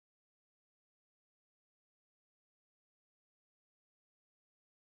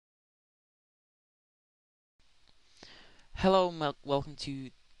Hello, welcome to,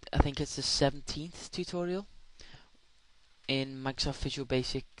 I think it's the 17th tutorial in Microsoft Visual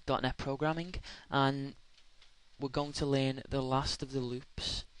Basic .NET Programming, and we're going to learn the last of the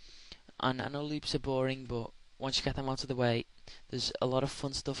loops. And I know loops are boring, but once you get them out of the way, there's a lot of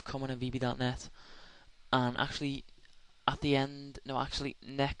fun stuff coming in VB.NET. And actually, at the end,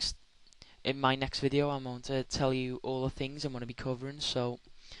 in my next video, I'm going to tell you all the things I'm going to be covering, so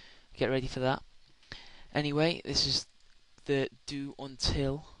get ready for that. Anyway, this is the do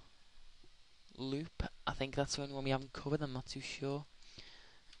until loop. I think that's the only one we haven't covered. I'm not too sure.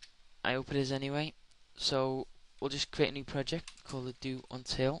 I hope it is anyway. So we'll just create a new project called the do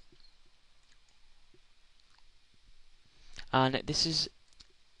until, and this is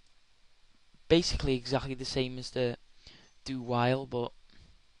basically exactly the same as the do while, but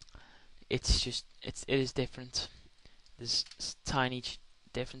it is different. There's tiny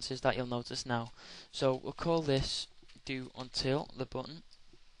differences that you'll notice now. So we'll call this do until the button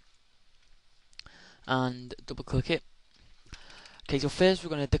and double click it. Okay, so first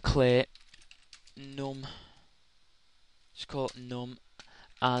we're going to declare num, just call it num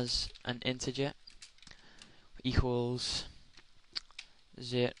as an integer equals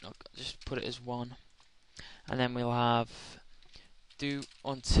 0, no, just put it as 1, and then we'll have do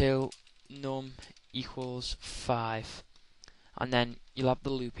until num equals 5, and then you'll have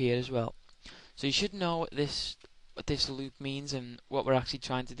the loop here as well. So you should know what this loop means and what we're actually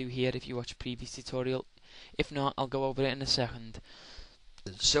trying to do here if you watch a previous tutorial. If not, I'll go over it in a second.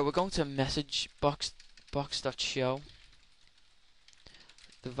 So we're going to message box.show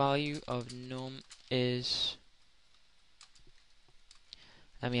the value of num is,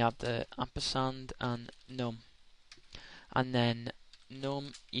 let me add the ampersand and num, and then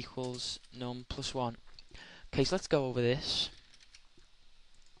num equals num plus 1. Okay, so let's go over this.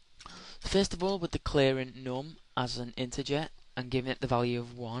 First of all, we're declaring num as an integer and giving it the value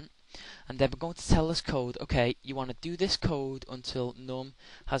of 1, and then we're going to tell this code, okay, you want to do this code until num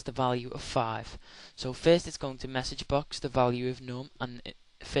has the value of 5. So first it's going to message box the value of num, and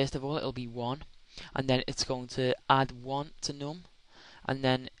first of all it'll be 1, and then it's going to add 1 to num, and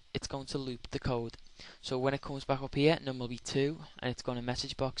then it's going to loop the code. So when it comes back up here, num will be 2, and it's going to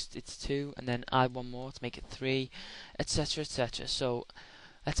message box it's 2, and then add 1 more to make it 3, etc, etc. So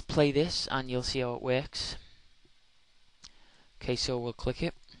let's play this and you'll see how it works. Okay, so we'll click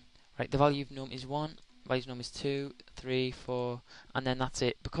it. Right, the value of num is 1, value of num is 2, 3, 4, and then that's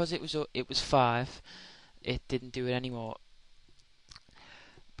it. Because it was 5, it didn't do it anymore.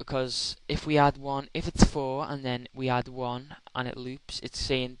 Because if we add 1, if it's 4 and then we add 1 and it loops, it's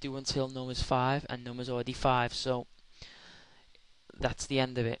saying do until num is 5, and num is already 5, so that's the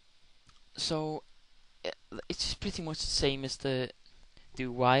end of it. So it's pretty much the same as the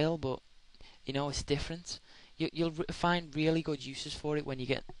do while, but you know, it's different. You'll find really good uses for it when you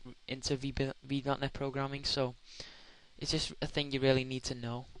get into VB.NET programming, so it's just a thing you really need to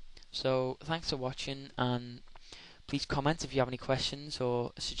know. So thanks for watching, and please comment if you have any questions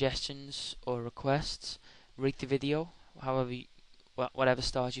or suggestions or requests. Rate the video whatever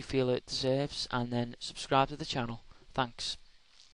stars you feel it deserves, and then subscribe to the channel. Thanks.